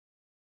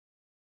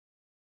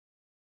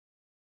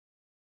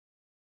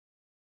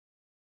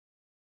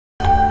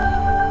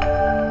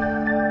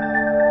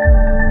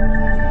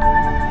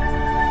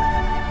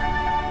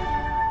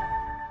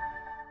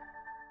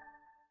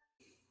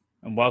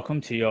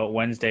welcome to your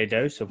Wednesday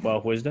dose of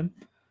wealth wisdom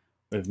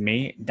with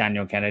me,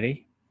 Daniel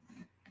Kennedy.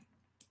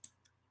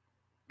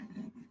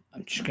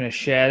 I'm just going to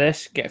share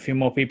this, get a few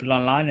more people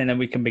online, and then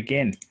we can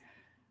begin.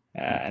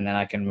 And then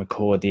I can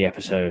record the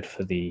episode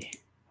for the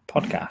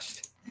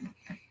podcast.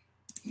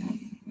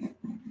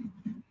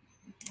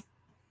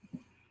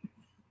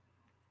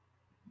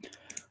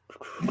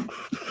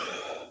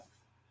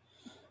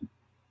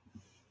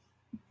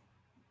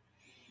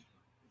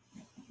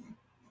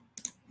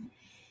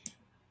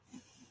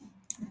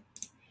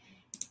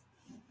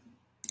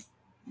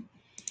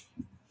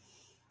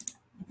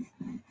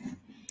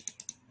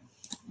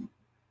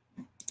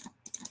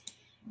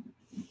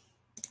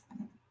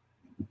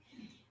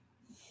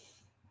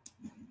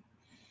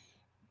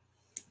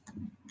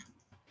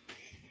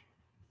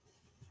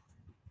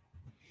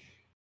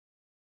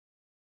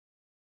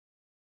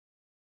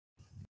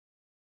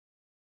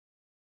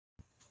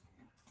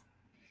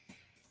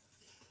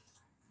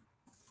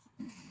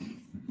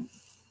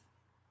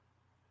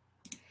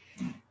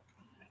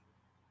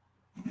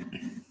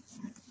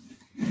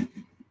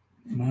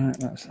 Right,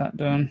 that's that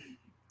done.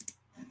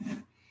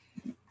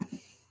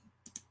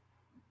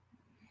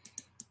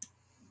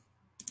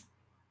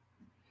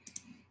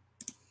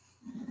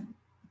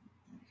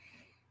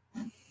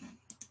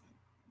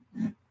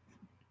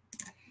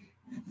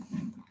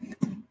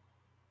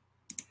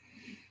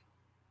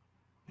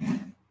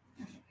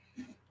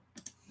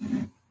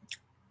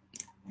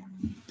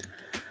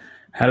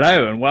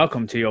 Hello and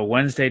welcome to your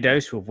Wednesday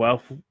dose of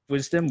wealth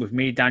wisdom with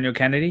me, Daniel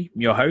Kennedy,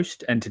 your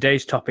host. And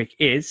today's topic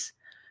is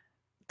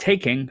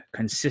taking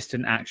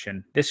consistent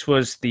action. This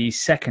was the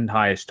second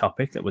highest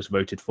topic that was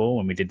voted for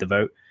when we did the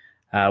vote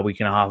a week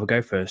and a half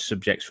ago for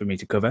subjects for me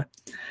to cover.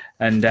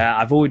 And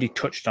I've already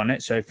touched on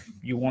it. So if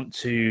you want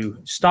to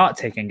start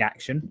taking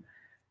action,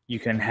 you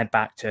can head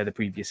back to the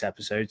previous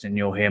episodes and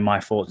you'll hear my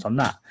thoughts on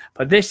that.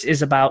 But this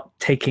is about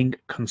taking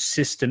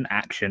consistent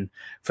action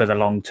for the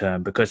long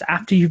term, because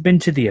after you've been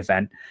to the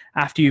event,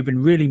 after you've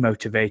been really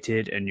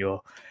motivated and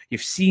you've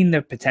seen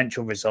the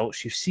potential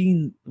results, you've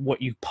seen what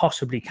you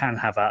possibly can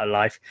have out of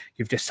life,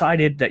 you've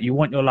decided that you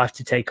want your life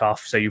to take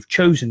off, so you've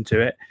chosen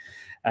to it,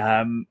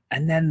 and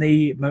then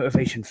the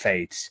motivation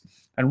fades.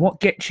 And what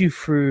gets you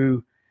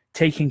through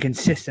taking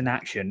consistent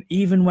action,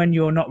 even when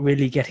you're not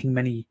really getting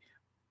many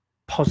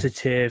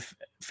positive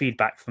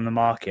feedback from the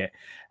market,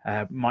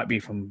 might be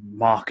from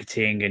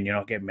marketing and you're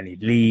not getting many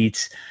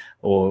leads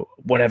or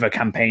whatever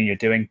campaign you're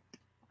doing,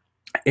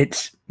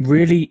 it's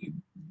really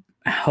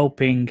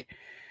helping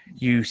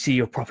you see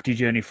your property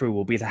journey through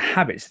will be the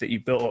habits that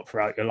you've built up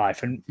throughout your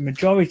life. And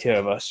majority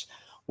of us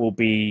will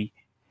be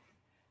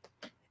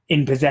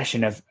in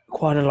possession of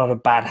quite a lot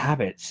of bad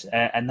habits,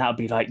 and that'll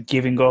be like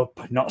giving up,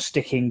 not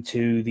sticking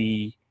to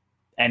the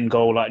end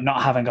goal, like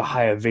not having a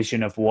higher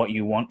vision of what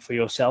you want for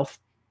yourself.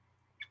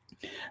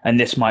 And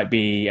this might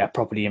be a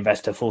property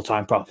investor,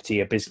 full-time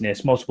property, a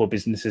business, multiple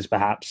businesses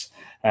perhaps,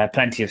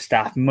 plenty of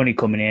staff, money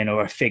coming in,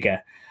 or a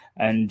figure.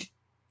 And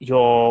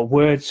your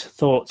words,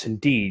 thoughts, and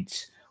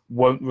deeds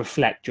won't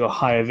reflect your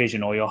higher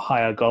vision or your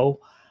higher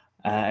goal.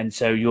 And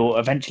so you'll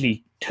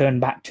eventually turn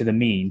back to the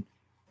mean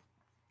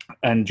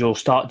and you'll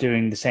start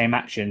doing the same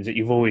actions that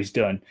you've always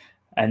done,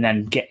 and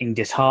then getting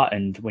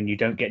disheartened when you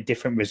don't get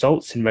different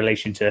results in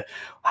relation to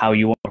how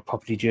you want your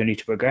property journey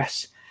to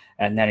progress.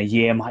 And then a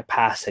year might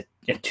pass,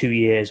 2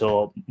 years,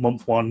 or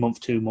month 1,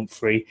 month 2, month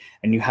 3,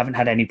 and you haven't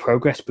had any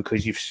progress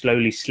because you've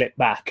slowly slipped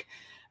back.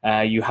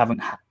 You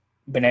haven't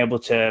been able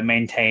to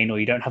maintain, or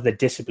you don't have the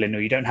discipline,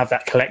 or you don't have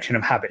that collection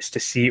of habits to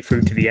see it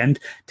through to the end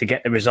to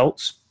get the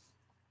results.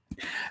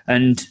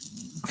 And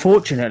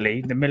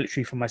fortunately, the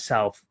military for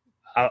myself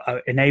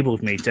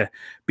enabled me to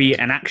be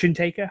an action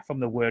taker from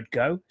the word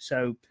go.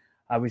 So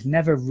I was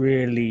never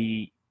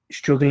really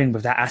struggling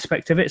with that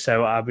aspect of it,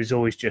 so I was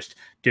always just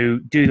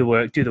do the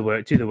work.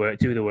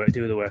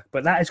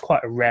 But that is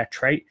quite a rare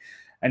trait,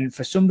 and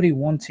for somebody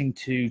wanting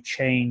to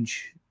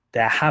change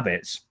their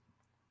habits,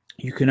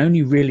 you can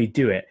only really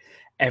do it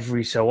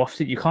every so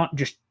often. You can't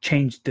just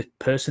change the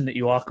person that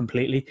you are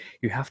completely.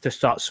 You have to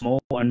start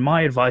small. And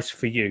my advice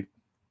for you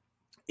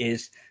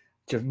is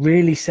to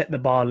really set the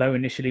bar low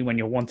initially when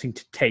you're wanting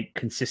to take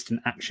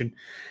consistent action.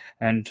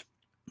 And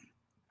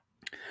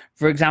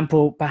for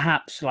example,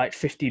 perhaps like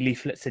 50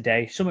 leaflets a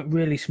day, something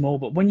really small.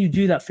 But when you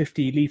do that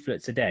 50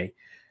 leaflets a day,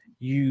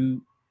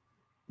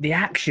 the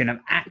action of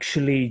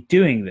actually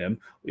doing them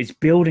is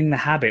building the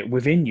habit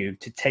within you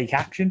to take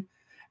action.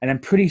 And then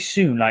pretty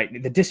soon,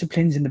 like the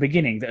disciplines in the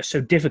beginning that are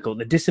so difficult,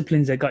 the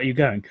disciplines that got you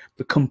going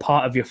become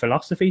part of your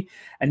philosophy.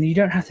 And you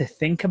don't have to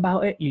think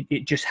about it.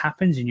 It just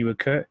happens and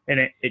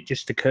it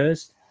just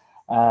occurs.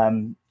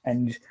 And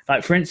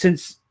like, for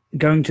instance,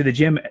 going to the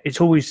gym,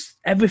 it's always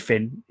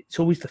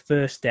the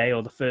first day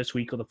or the first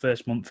week or the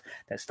first month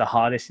that's the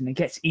hardest, and it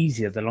gets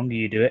easier the longer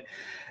you do it.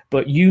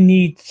 But you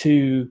need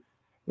to,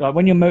 like,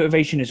 when your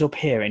motivation is up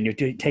here and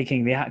you're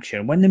taking the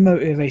action, when the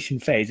motivation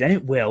fades, and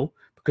it will,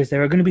 because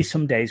there are going to be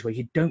some days where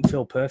you don't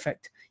feel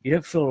perfect, you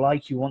don't feel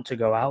like you want to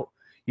go out,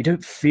 you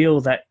don't feel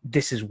that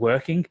this is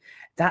working,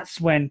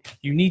 that's when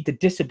you need the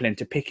discipline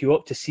to pick you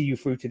up, to see you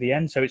through to the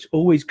end. So it's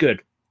always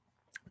good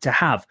to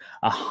have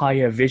a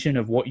higher vision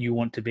of what you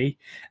want to be.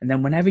 And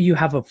then whenever you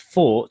have a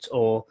thought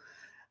or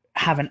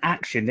have an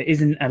action that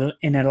isn't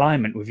in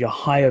alignment with your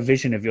higher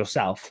vision of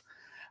yourself,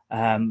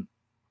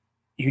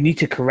 you need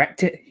to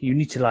correct it. You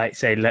need to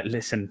say,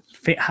 listen,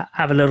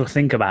 have a little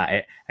think about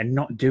it and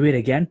not do it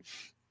again.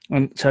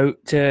 And so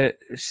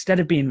instead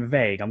of being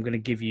vague, I'm going to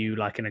give you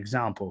like an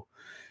example.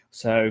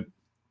 So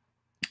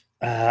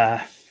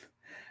I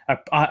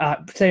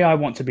say I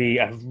want to be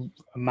a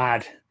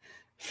mad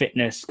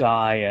fitness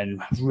guy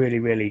and really,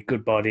 really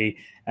good body.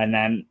 And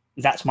then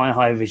that's my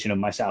high vision of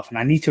myself. And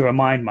I need to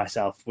remind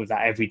myself with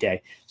that every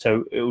day.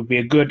 So it would be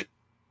a good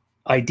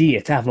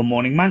idea to have a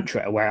morning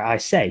mantra where I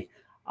say,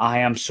 I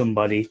am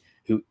somebody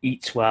who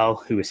eats well,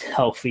 who is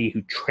healthy,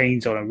 who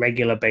trains on a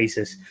regular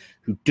basis,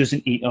 who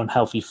doesn't eat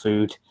unhealthy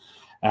food,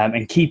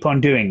 and keep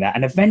on doing that.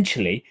 And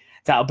eventually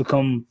that'll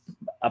become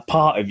a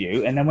part of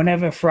you. And then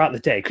whenever throughout the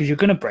day, because you're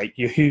going to break,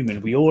 you're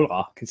human, we all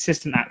are.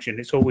 Consistent action,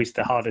 it's always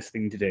the hardest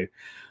thing to do.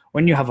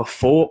 When you have a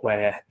thought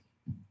where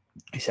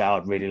you say,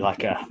 I'd really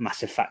like a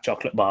massive fat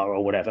chocolate bar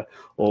or whatever,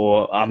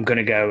 or I'm going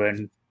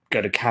to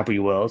go to Cadbury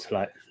World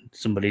like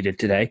somebody did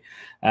today,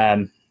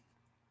 have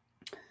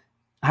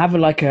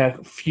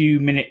a few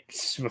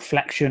minutes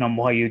reflection on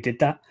why you did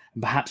that,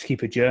 and perhaps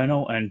keep a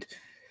journal and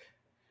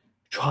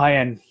try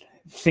and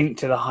think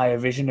to the higher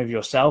vision of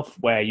yourself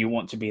where you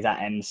want to be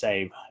that end,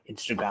 say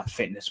Instagram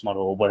fitness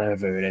model or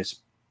whatever it is.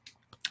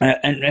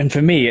 And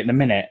for me at the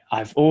minute,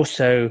 I've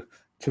also,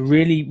 to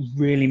really,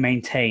 really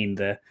maintain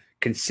the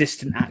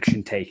consistent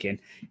action taking,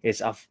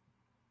 is I've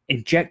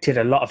injected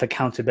a lot of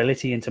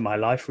accountability into my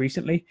life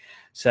recently.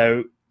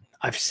 So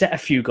I've set a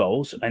few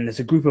goals, and there's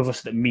a group of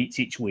us that meets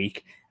each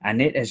week,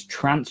 and it has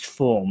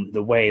transformed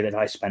the way that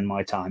I spend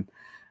my time.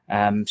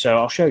 So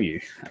I'll show you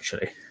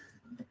actually.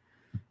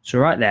 So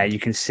right there, you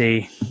can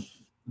see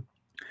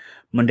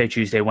Monday,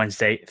 Tuesday,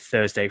 Wednesday,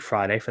 Thursday,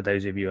 Friday, for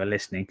those of you who are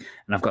listening.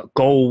 And I've got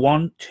goal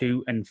 1,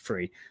 2, and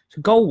 3.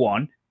 So goal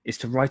 1 is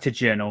to write a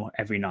journal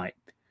every night.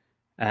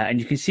 And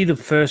you can see the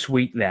first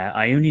week there,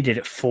 I only did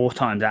it 4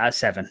 times out of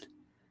 7.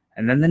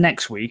 And then the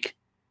next week,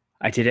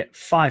 I did it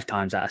 5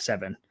 times out of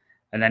 7.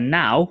 And then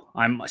now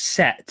I'm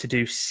set to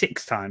do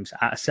 6 times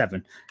out of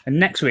 7. And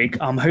next week,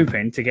 I'm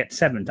hoping to get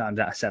 7 times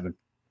out of 7.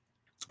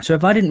 So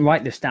if I didn't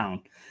write this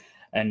down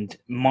and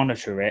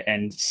monitor it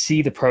and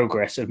see the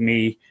progress of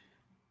me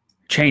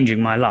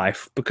changing my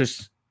life,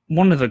 because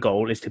one of the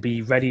goals is to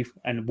be ready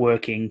and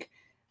working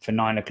for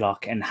 9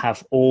 o'clock and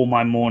have all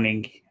my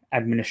morning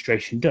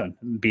administration done,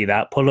 be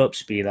that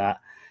pull-ups, be that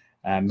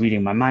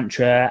reading my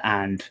mantra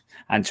and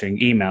answering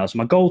emails.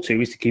 My goal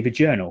 2 is to keep a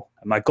journal.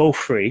 And my goal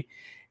 3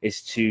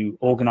 is to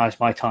organize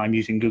my time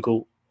using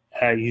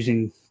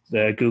using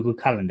the Google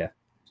Calendar.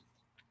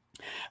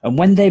 And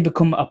when they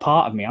become a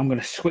part of me, I'm going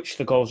to switch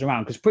the goals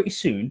around, because pretty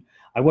soon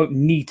I won't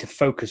need to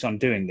focus on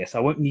doing this. I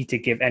won't need to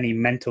give any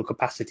mental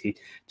capacity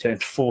to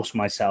enforce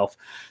myself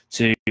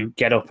to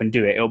get up and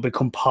do it. It'll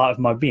become part of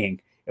my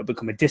being. It'll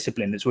become a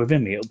discipline that's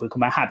within me. It'll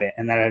become a habit,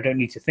 and then I don't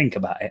need to think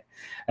about it.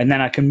 And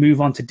then I can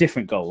move on to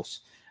different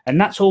goals. And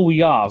that's all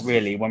we are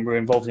really when we're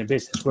involved in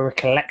business. We're a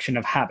collection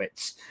of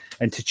habits.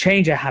 And to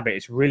change a habit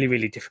is really,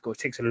 really difficult.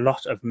 It takes a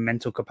lot of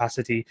mental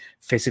capacity,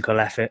 physical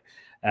effort.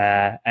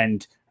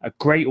 And a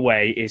great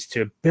way is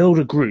to build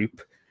a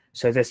group.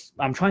 So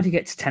I'm trying to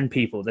get to 10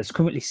 people. There's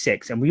currently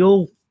 6, and we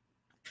all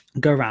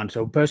go around.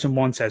 So person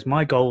 1 says,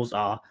 my goals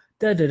are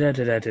da da da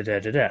da da da da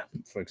da da,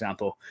 for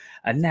example.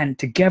 And then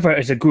together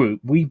as a group,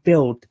 we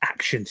build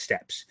action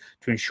steps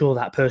to ensure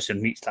that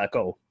person meets that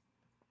goal.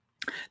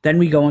 Then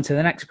we go on to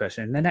the next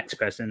person, and the next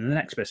person, and the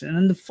next person. And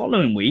then the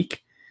following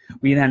week,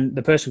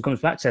 the person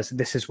comes back and says,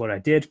 this is what I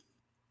did.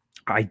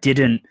 I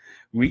didn't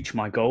reach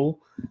my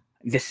goal.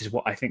 This is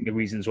what I think the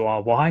reasons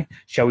are why.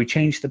 Shall we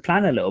change the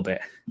plan a little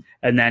bit?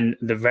 And then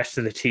the rest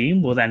of the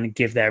team will then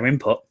give their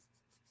input.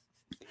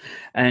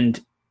 And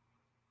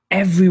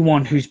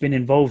everyone who's been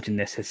involved in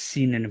this has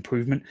seen an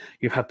improvement.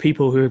 You've had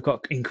people who have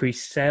got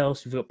increased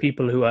sales. You've got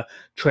people who are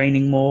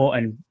training more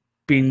and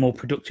being more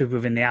productive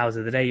within the hours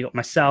of the day. You got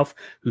myself,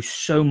 who's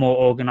so more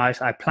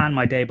organized. I plan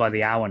my day by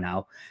the hour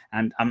now,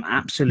 and I'm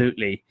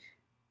absolutely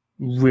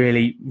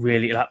really,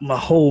 really, like, my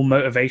whole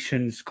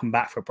motivations come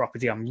back for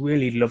property. I'm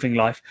really loving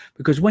life,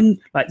 because when,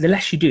 like, the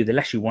less you do, the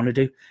less you want to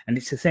do. And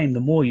it's the same, the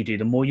more you do,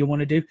 the more you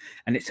want to do.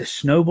 And it's a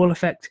snowball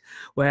effect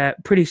where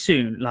pretty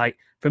soon, like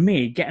for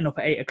me, getting up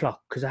at 8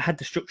 o'clock, because I had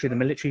the structure of the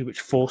military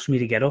which forced me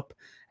to get up,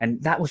 and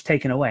that was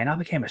taken away, and I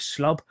became a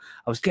slob.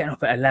 I was getting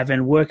up at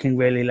 11, working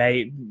really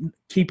late,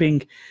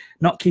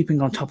 not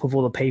keeping on top of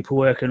all the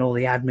paperwork and all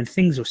the admin.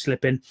 Things were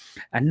slipping.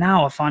 And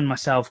now I find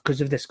myself,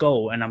 because of this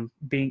goal, and I'm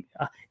being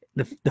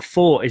the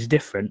thought is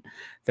different,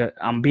 that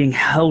I'm being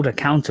held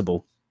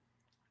accountable.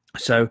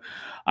 So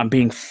I'm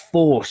being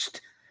forced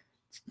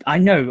I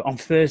know on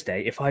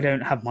Thursday, if I don't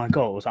have my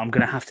goals, I'm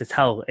going to have to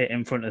tell it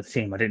in front of the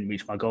team I didn't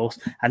reach my goals.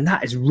 And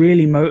that is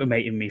really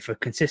motivating me for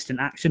consistent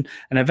action.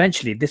 And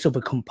eventually this will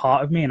become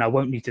part of me and I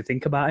won't need to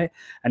think about it.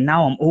 And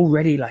now I'm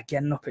already like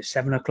getting up at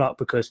 7 o'clock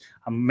because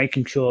I'm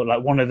making sure,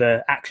 like, one of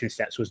the action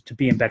steps was to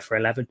be in bed for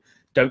 11.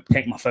 Don't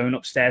take my phone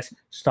upstairs,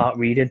 start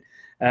reading.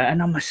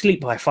 And I'm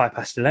asleep by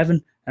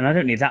 11:05. And I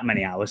don't need that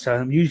many hours. So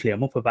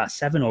I'm up about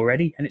 7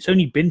 already. And it's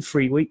only been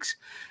 3 weeks.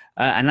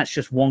 And that's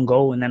just one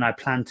goal. And then I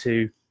plan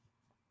to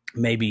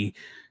maybe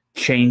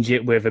change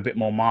it with a bit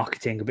more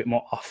marketing, a bit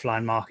more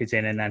offline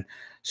marketing, and then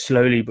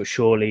slowly but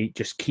surely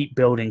just keep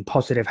building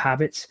positive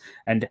habits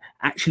and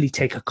actually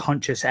take a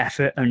conscious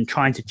effort and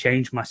trying to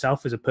change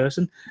myself as a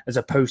person, as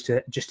opposed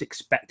to just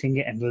expecting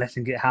it and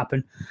letting it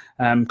happen.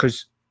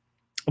 Because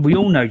we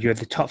all know you're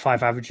the top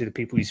 5 average of the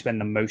people you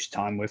spend the most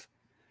time with.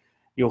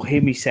 You'll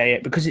hear me say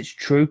it because it's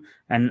true.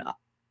 And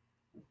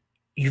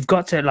you've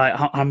got to, like,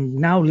 I'm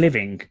now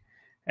living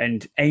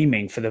and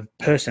aiming for the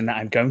person that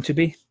I'm going to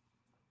be.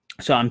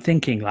 So I'm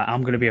thinking, like,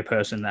 I'm going to be a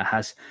person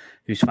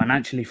who's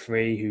financially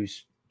free, who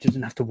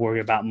doesn't have to worry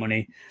about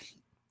money,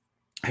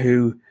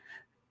 who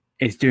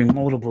is doing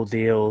multiple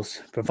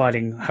deals,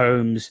 providing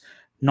homes,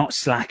 not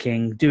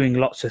slacking, doing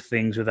lots of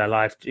things with their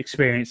life,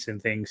 experiencing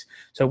things.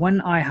 So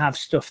when I have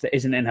stuff that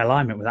isn't in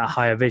alignment with that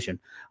higher vision,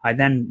 I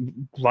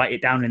then write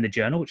it down in the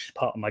journal, which is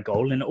part of my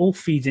goal, and it all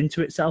feeds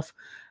into itself.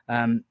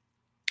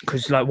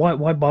 Because like,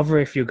 why bother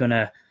if you're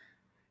gonna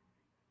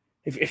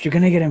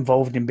get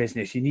involved in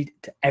business? You need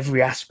to,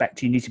 every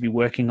aspect, you need to be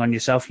working on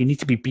yourself. You need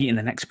to be beating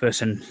the next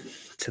person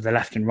to the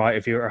left and right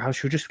of you, or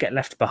else you'll just get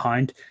left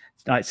behind.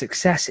 Like,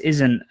 success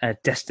isn't a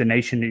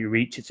destination that you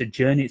reach. It's a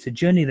journey. It's a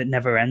journey that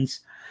never ends.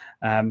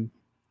 And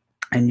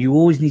you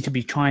always need to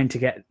be trying to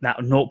get that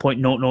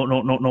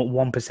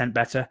 0.00001%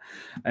 better.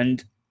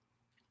 And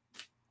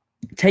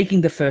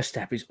taking the first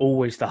step is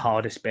always the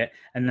hardest bit.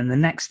 And then the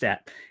next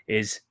step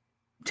is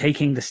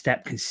taking the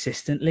step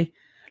consistently.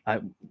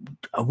 Like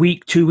a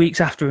week, 2 weeks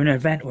after an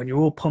event, when you're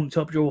all pumped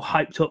up, you're all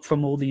hyped up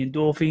from all the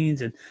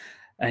endorphins,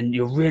 and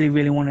you're really,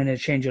 really wanting to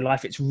change your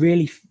life, it's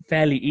really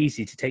fairly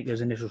easy to take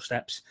those initial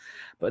steps.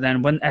 But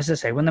then when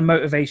the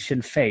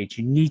motivation fades,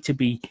 you need to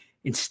be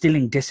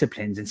instilling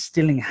disciplines,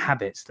 instilling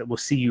habits that will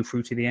see you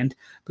through to the end.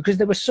 Because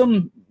there were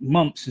some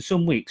months and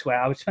some weeks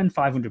where I would spend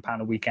 £500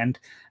 a weekend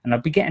and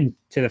I'd be getting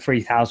to the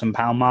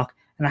 £3,000 mark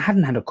and I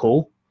hadn't had a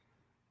call.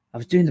 I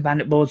was doing the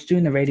bandit boards,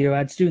 doing the radio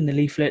ads, doing the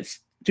leaflets,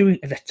 doing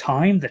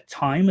the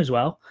time as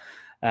well.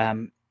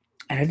 And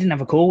I didn't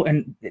have a call,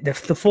 and the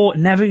thought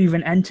never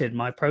even entered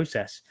my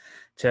process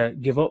to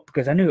give up,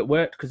 because I knew it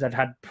worked, because I'd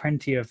had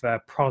plenty of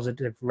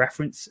positive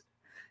references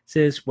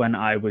when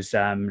I was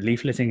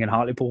leafleting in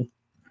Hartlepool.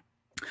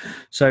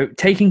 So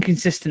taking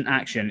consistent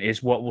action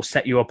is what will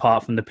set you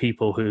apart from the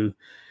people who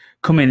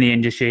come in the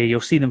industry. You'll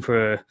see them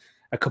for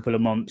a couple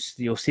of months.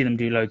 You'll see them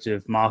do loads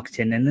of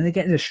marketing, and then they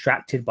get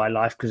distracted by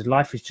life, because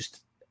life is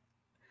just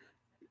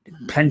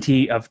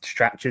plenty of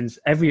distractions.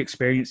 Every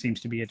experience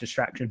seems to be a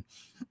distraction.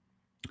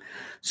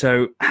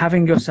 So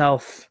having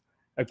yourself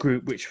a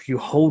group which you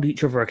hold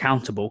each other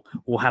accountable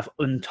will have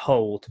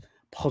untold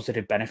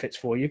positive benefits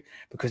for you,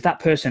 because that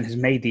person has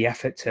made the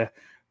effort to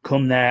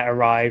come there,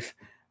 arrive.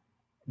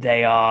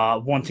 They are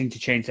wanting to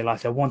change their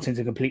life. They're wanting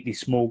to complete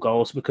these small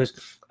goals,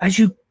 because as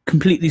you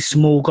complete these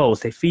small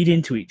goals, they feed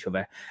into each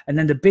other. And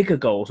then the bigger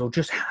goals will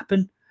just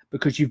happen,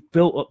 because you've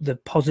built up the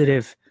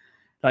positive,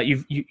 like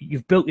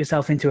you've built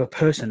yourself into a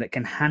person that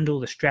can handle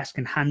the stress,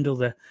 can handle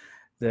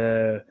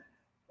the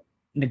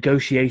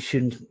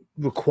negotiation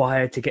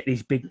required to get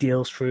these big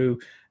deals through.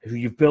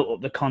 You've built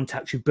up the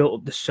contacts, you've built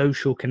up the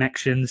social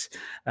connections.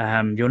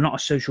 You're not a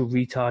social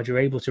retard. You're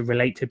able to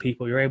relate to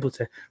people. You're able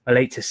to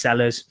relate to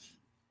sellers.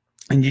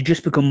 And you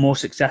just become more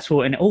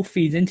successful, and it all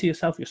feeds into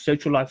yourself. Your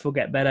social life will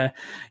get better.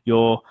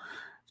 Your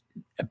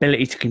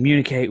ability to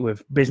communicate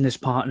with business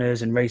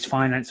partners and raise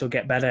finance will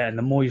get better. And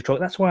the more you talk,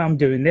 that's why I'm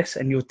doing this.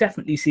 And you'll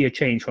definitely see a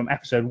change from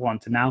episode 1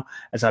 to now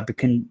as I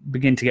begin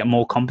to get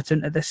more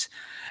competent at this.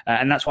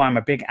 And that's why I'm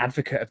a big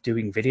advocate of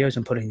doing videos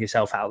and putting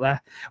yourself out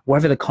there,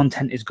 whether the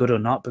content is good or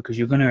not, because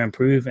you're going to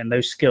improve, and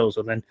those skills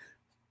will then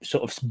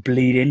sort of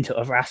bleed into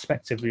other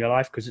aspects of your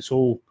life, because it's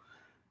all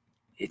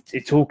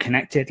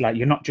connected. Like,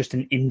 you're not just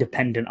an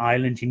independent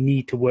island. You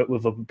need to work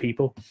with other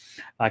people.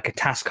 Like, a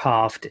task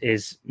halved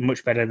is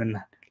much better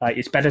than, like,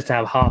 it's better to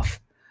have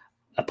half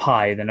a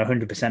pie than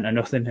 100% of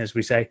nothing, as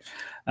we say.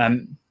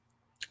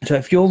 So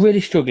if you're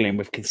really struggling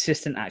with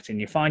consistent action,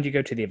 you find you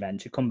go to the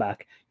event, you come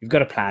back, you've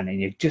got a plan and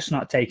you're just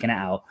not taking it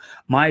out,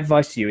 my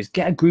advice to you is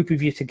get a group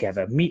of you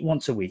together, meet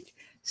once a week,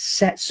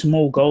 set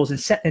small goals, and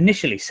set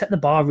the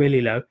bar really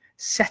low.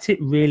 Set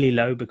it really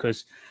low,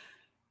 because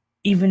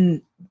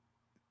even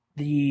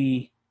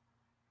the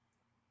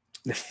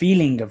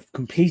feeling of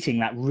completing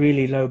that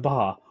really low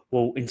bar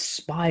will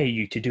inspire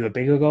you to do a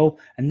bigger goal.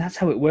 And that's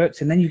how it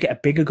works. And then you get a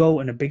bigger goal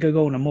and a bigger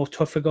goal and a more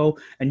tougher goal,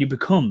 and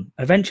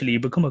eventually you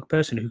become a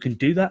person who can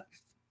do that.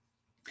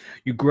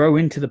 You grow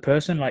into the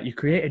person. Like, you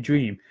create a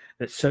dream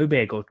that's so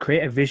big, or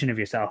create a vision of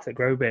yourself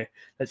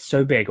that's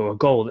so big, or a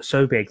goal that's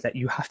so big that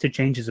you have to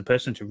change as a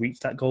person to reach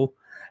that goal.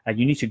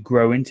 You need to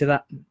grow into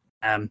that.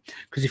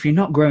 Because if you're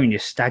not growing, you're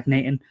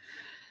stagnating.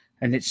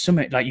 And it's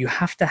something like, you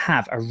have to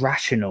have a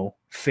rational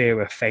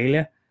fear of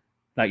failure.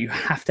 Like, you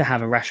have to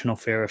have a rational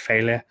fear of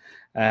failure.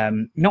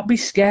 Not be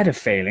scared of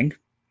failing,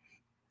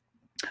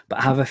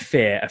 but have a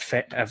fear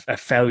of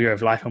failure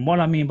of life. And what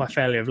I mean by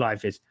failure of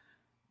life is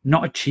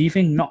not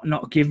achieving, not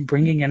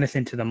bringing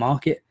anything to the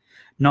market,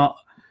 not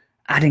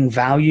adding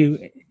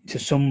value to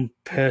some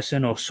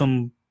person or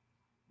some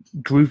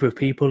group of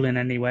people in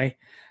any way.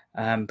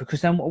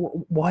 Because then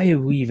why are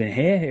we even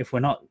here if we're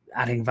not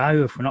adding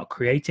value, if we're not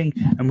creating?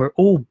 And we're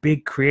all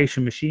big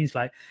creation machines.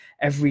 Like,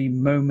 every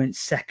moment,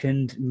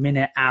 second,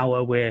 minute,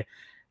 hour, we're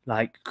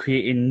like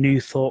creating new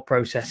thought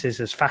processes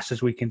as fast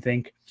as we can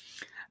think.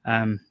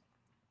 And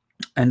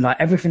like,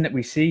 everything that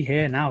we see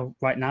here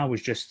right now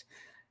was just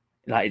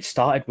like, it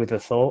started with a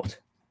thought,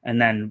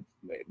 and then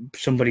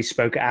somebody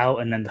spoke it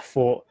out, and then the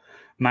thought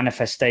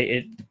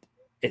manifested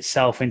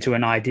itself into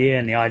an idea,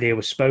 and the idea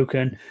was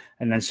spoken,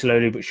 and then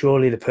slowly but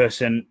surely the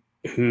person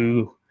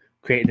who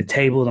created the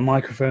table, the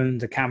microphone,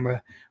 the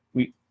camera,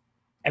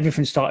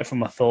 everything started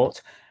from a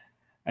thought.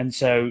 And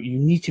so you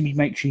need to be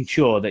making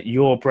sure that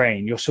your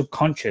brain, your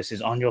subconscious,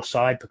 is on your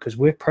side, because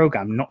we're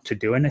programmed not to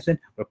do anything.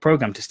 We're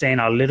programmed to stay in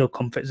our little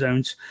comfort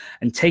zones,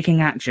 and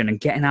taking action and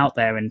getting out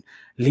there and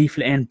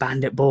leafleting,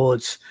 bandit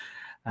boards,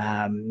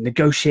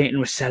 negotiating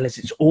with sellers.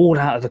 It's all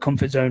out of the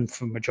comfort zone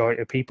for the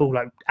majority of people.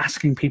 Like,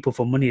 asking people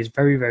for money is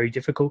very, very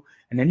difficult.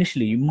 And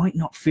initially you might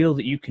not feel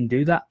that you can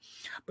do that,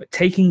 but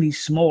taking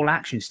these small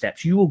action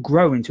steps, you will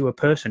grow into a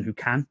person who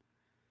can.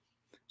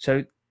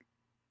 So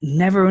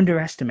never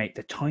underestimate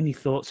the tiny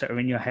thoughts that are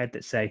in your head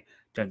that say,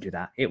 don't do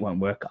that, it won't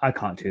work, I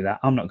can't do that,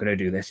 I'm not going to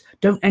do this.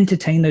 Don't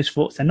entertain those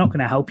thoughts. They're not going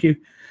to help you.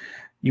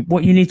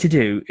 What you need to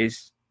do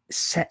is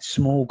set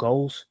small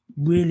goals,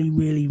 really,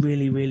 really,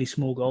 really, really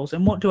small goals.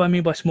 And what do I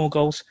mean by small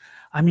goals?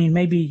 I mean,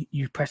 maybe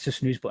you press the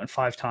snooze button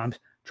 5 times,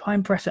 try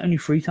and press it only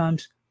 3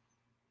 times.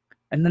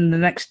 And then the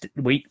next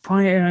week,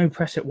 probably only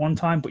press it 1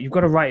 time, but you've got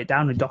to write it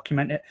down and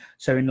document it.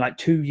 So in like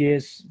 3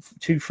 years,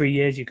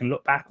 you can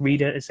look back,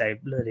 read it, and say,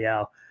 bloody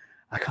hell,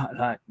 I can't,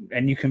 like,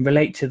 and you can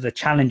relate to the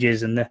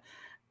challenges and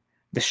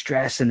the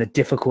stress and the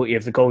difficulty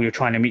of the goal you're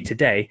trying to meet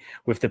today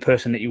with the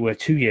person that you were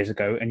 2 years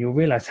ago, and you'll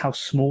realize how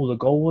small the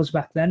goal was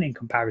back then in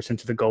comparison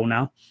to the goal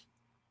now.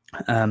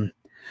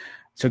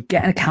 So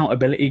get an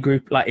accountability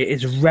group. Like, it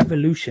has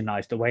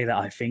revolutionized the way that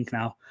I think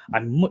now.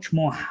 I'm in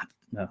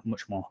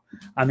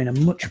a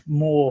much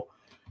more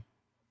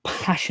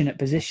passionate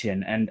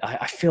position, and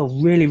I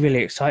feel really,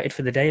 really excited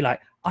for the day.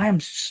 Like, I am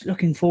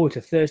looking forward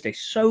to Thursday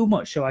so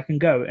much, so I can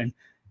go and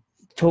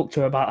talk to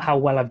her about how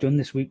well I've done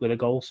this week with the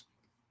goals.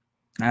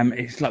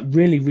 It's like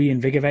really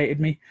reinvigorated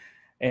me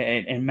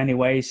in many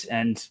ways,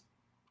 and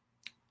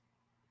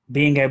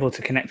being able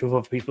to connect with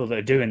other people that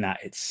are doing that,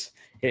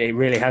 it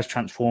really has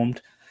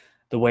transformed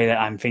the way that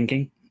I'm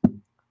thinking.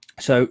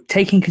 So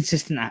taking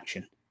consistent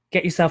action,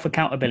 get yourself an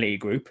accountability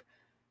group,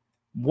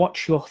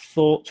 watch your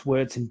thoughts,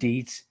 words, and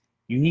deeds.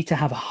 You need to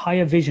have a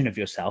higher vision of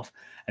yourself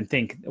and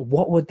think,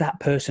 what would that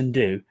person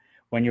do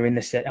when you're in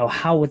this, or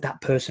how would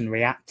that person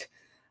react?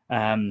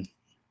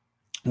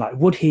 Like,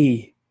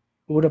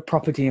 would a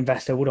property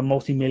investor, would a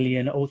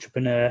multi-million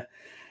entrepreneur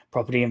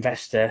property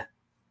investor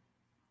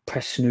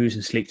press snooze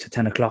and sleep to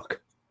 10 o'clock?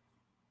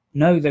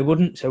 No, they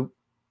wouldn't. So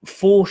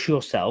force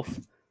yourself,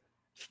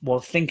 while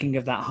thinking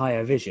of that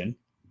higher vision,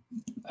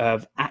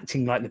 of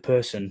acting like the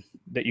person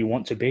that you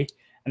want to be.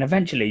 And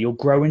eventually you'll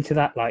grow into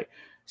that. Like,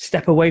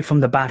 step away from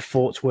the bad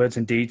thoughts, words,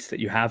 and deeds that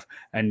you have,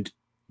 and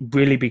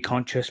really be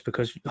conscious,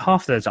 because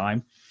half the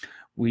time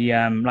we,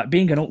 like,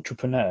 being an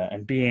entrepreneur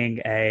and being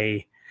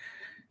a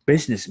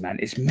businessman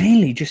is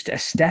mainly just a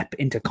step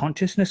into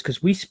consciousness,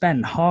 because we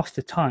spend half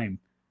the time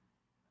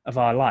of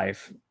our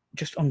life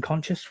just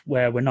unconscious,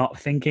 where we're not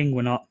thinking,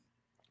 we're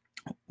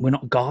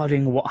not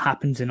guarding what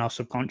happens in our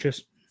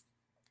subconscious.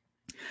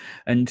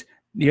 And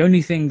the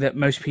only thing that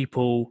most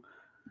people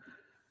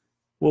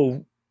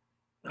will,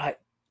 like,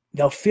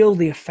 they'll feel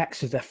the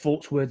effects of their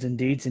thoughts, words, and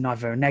deeds in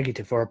either a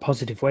negative or a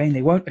positive way, and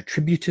they won't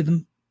attribute to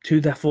them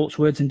to their thoughts,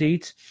 words, and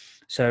deeds.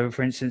 So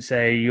for instance,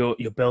 say your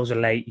bills are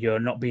late, you're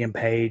not being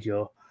paid,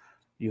 you're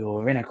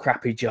in a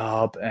crappy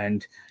job,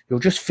 and you'll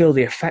just feel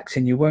the effects,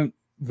 and you won't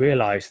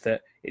realize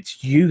that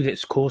it's you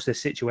that's caused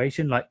this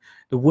situation. Like,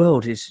 the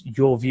world is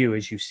your view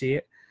as you see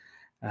it.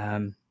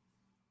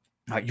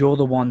 Like, you're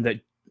the one that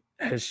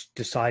has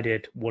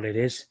decided what it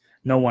is,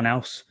 no one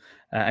else.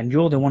 And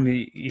you're the one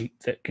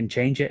that can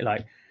change it.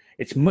 Like,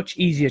 it's much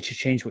easier to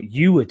change what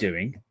you are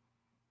doing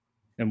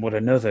than what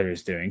another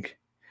is doing.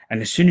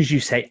 And as soon as you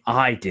say,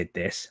 I did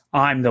this,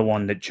 I'm the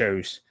one that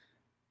chose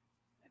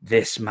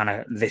this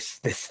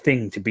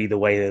thing to be the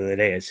way that it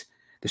is,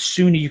 the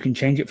sooner you can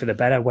change it for the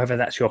better, whether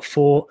that's your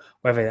thought,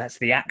 whether that's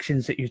the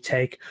actions that you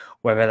take,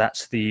 whether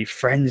that's the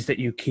friends that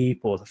you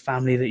keep, or the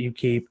family that you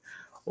keep,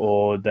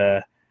 or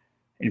the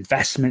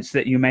investments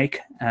that you make.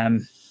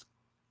 And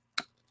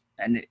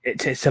And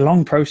it's a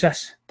long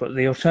process, but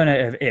the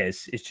alternative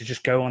is to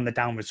just go on the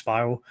downward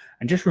spiral.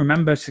 And just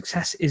remember,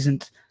 success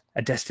isn't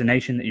a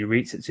destination that you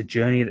reach. It's a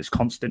journey that's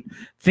constant.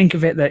 Think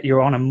of it that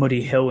you're on a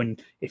muddy hill,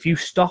 and if you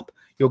stop,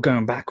 you're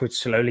going backwards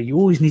slowly. You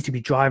always need to be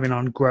driving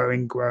on,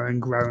 growing.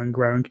 And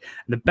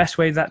the best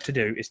way that to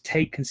do is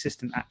take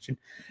consistent action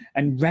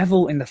and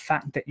revel in the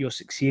fact that you're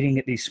succeeding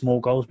at these small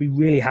goals. Be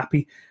really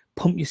happy,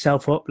 pump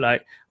yourself up.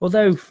 Like,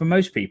 although for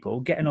most people,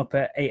 getting up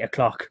at 8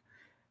 o'clock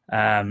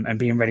and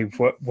being ready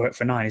for work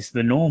for 9 is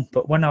the norm.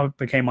 But when I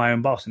became my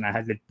own boss and I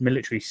had the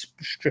military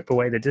strip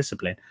away the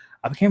discipline,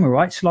 I became a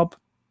right slob.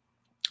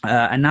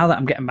 And now that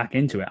I'm getting back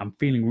into it, I'm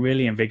feeling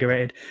really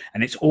invigorated.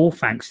 And it's all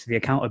thanks to the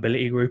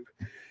accountability group.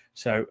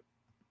 So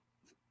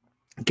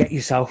get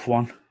yourself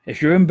one.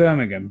 If you're in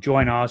Birmingham,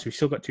 join ours. We've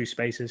still got 2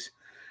 spaces.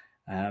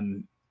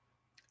 And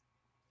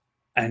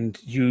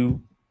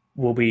you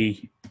will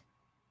be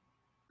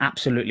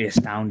absolutely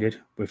astounded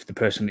with the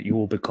person that you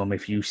will become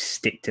if you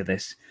stick to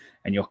this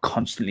and you're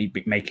constantly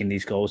making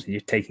these goals and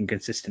you're taking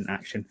consistent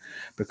action.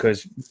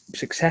 Because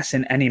success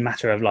in any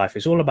matter of life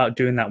is all about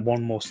doing that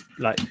one more,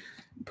 like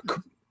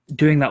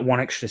doing that one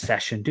extra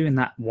session, doing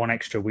that one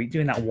extra week,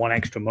 doing that one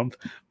extra month,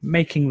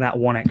 making that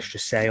one extra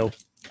sale.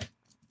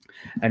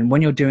 And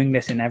when you're doing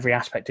this in every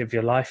aspect of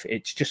your life,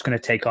 it's just going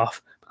to take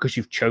off because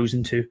you've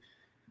chosen to.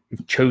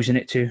 You've chosen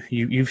it to.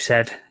 You've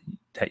said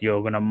that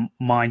you're going to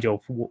mind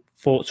your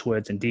thoughts,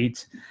 words, and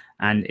deeds,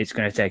 and it's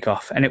going to take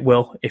off. And it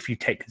will if you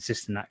take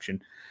consistent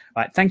action.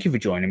 All right, thank you for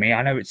joining me.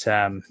 I know it's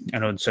an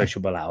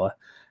unsociable hour,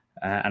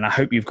 and I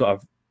hope you've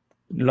got a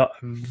lot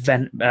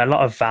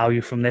of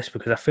value from this,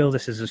 because I feel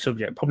this is a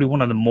subject, probably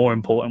one of the more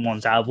important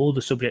ones out of all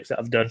the subjects that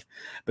I've done.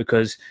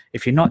 Because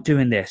if you're not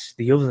doing this,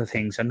 the other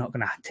things are not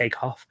going to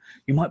take off.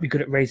 You might be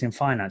good at raising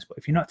finance, but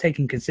if you're not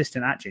taking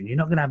consistent action, you're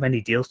not going to have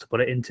any deals to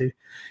put it into.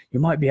 You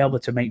might be able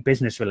to make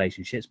business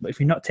relationships, but if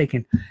you're not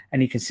taking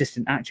any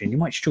consistent action, you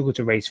might struggle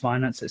to raise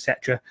finance,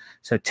 etc.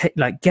 So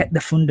get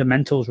the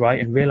fundamentals right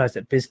and realize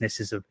that business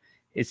is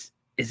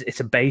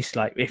a base.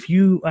 Like, if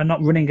you are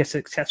not running a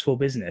successful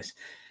business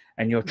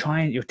and you're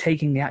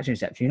taking the action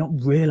steps, you're not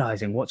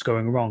realizing what's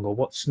going wrong or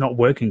what's not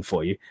working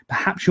for you,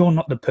 perhaps you're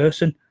not the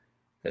person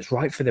that's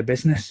right for the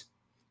business.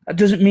 That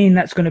doesn't mean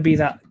that's going to be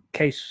that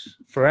case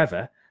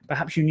forever.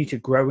 Perhaps you need to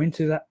grow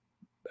into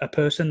a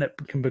person that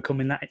can become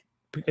in that.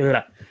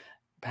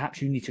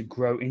 Perhaps you need to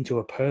grow into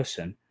a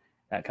person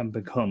that can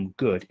become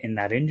good in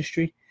that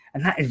industry.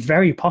 And that is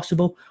very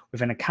possible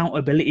with an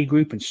accountability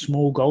group and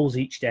small goals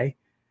each day.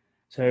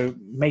 So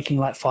making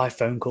like 5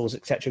 phone calls,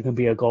 etc., can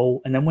be a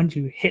goal. And then when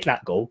you hit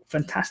that goal,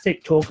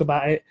 fantastic, talk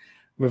about it,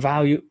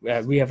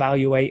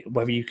 reevaluate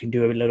whether you can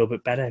do a little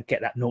bit better,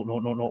 get that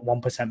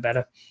 0.001%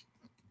 better.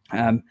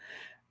 And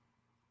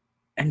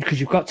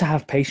because you've got to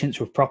have patience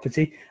with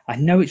property. I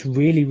know it's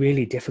really,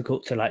 really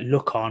difficult to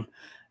look on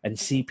and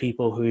see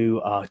people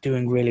who are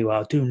doing really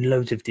well, doing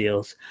loads of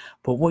deals.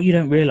 But what you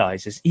don't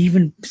realize is,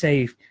 even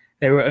say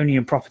they were only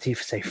in property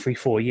for say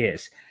 3-4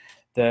 years,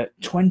 the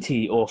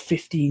 20 or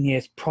 15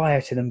 years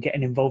prior to them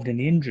getting involved in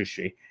the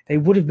industry, they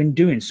would have been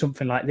doing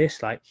something like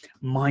this, like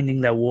minding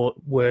their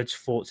words,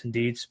 thoughts, and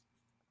deeds,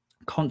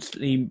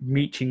 constantly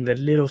reaching the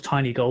little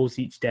tiny goals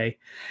each day,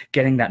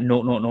 getting that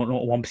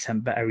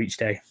 0.001% better each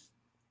day,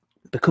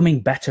 becoming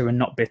better and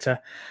not bitter,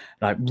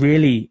 like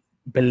really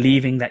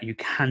believing that you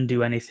can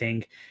do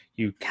anything,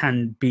 you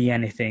can be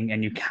anything,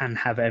 and you can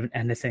have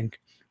anything.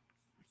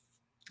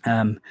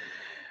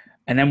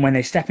 And then when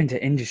they step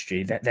into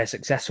industry, they're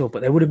successful,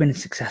 but they would have been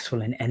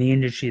successful in any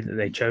industry that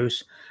they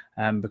chose,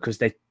 because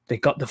they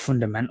got the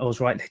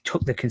fundamentals right. They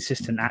took the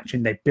consistent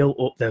action. They built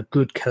up the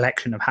good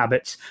collection of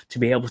habits to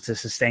be able to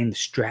sustain the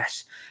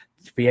stress,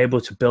 to be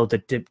able to build the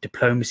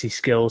diplomacy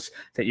skills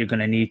that you're going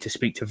to need to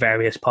speak to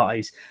various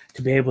parties,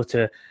 to be able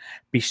to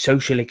be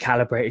socially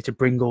calibrated, to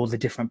bring all the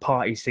different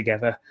parties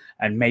together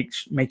and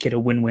make it a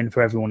win-win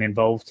for everyone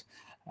involved.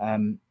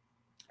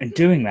 And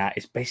doing that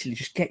is basically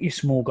just get your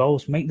small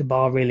goals, make the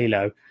bar really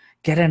low,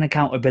 get an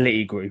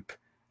accountability group,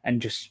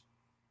 and just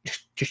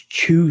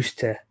choose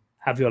to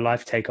have your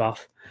life take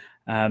off.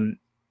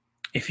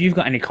 If you've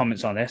got any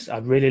comments on this,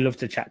 I'd really love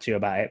to chat to you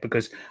about it,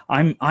 because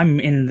I'm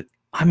in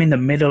the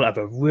middle of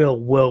a real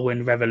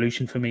whirlwind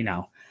revolution for me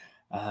now.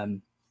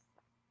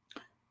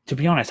 To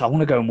be honest, I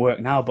want to go and work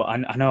now, but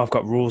I know I've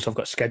got rules, I've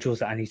got schedules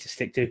that I need to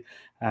stick to.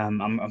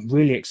 I'm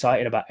really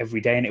excited about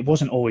every day, and it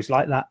wasn't always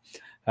like that.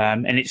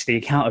 And it's the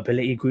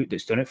accountability group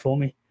that's done it for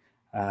me.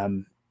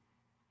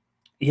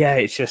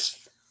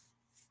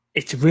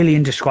 It's really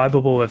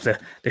indescribable of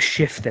the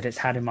shift that it's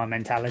had in my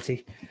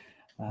mentality.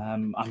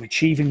 I'm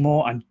achieving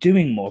more, I'm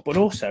doing more, but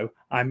also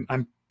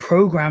I'm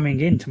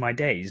programming into my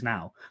days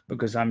now,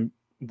 because I'm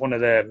one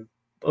of the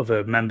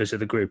other members of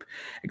the group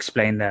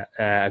explained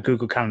that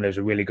Google Calendar is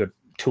a really good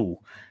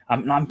tool.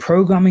 I'm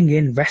programming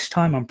in rest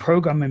time.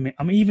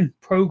 I'm even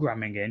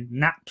programming in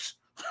naps.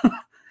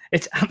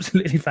 It's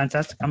absolutely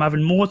fantastic. I'm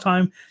having more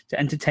time to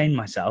entertain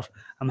myself.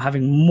 I'm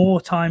having more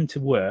time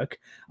to work.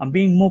 I'm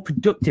being more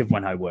productive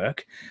when I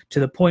work, to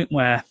the point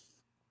where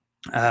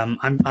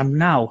I'm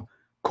now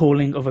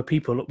calling other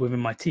people up within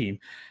my team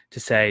to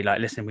say, like,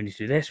 listen, we need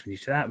to do this, we need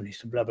to do that, we need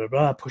to blah, blah,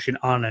 blah, pushing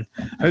on. And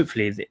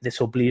hopefully this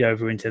will bleed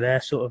over into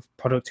their sort of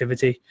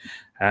productivity.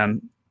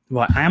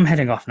 Right, I am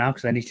heading off now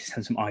because I need to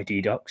send some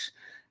ID docs.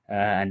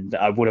 And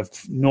I would have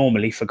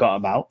normally forgot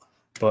about,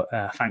 but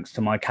thanks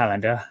to my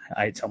calendar,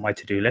 it's on my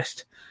to-do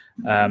list.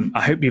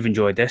 I hope you've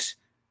enjoyed this.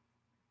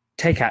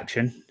 Take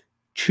action,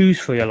 choose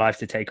for your life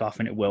to take off,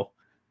 and it will.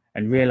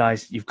 And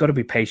realize you've got to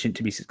be patient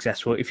to be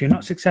successful. If you're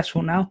not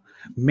successful now,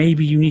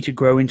 maybe you need to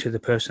grow into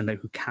the person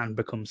who can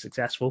become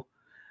successful.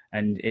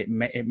 And it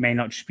may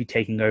not just be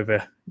taking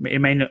over. It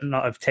may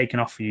not have taken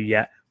off for you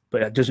yet, but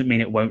that doesn't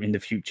mean it won't in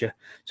the future.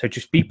 So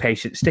just be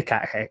patient, stick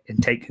at it,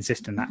 and take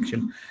consistent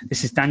action.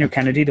 This is Daniel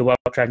Kennedy, the Wealth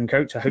Dragon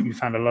Coach. I hope you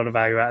found a lot of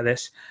value out of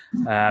this.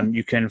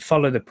 You can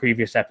follow the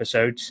previous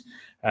episodes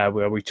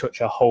where we touch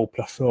a whole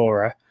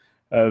plethora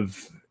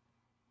of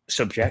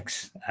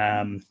subjects.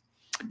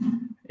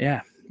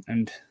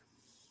 And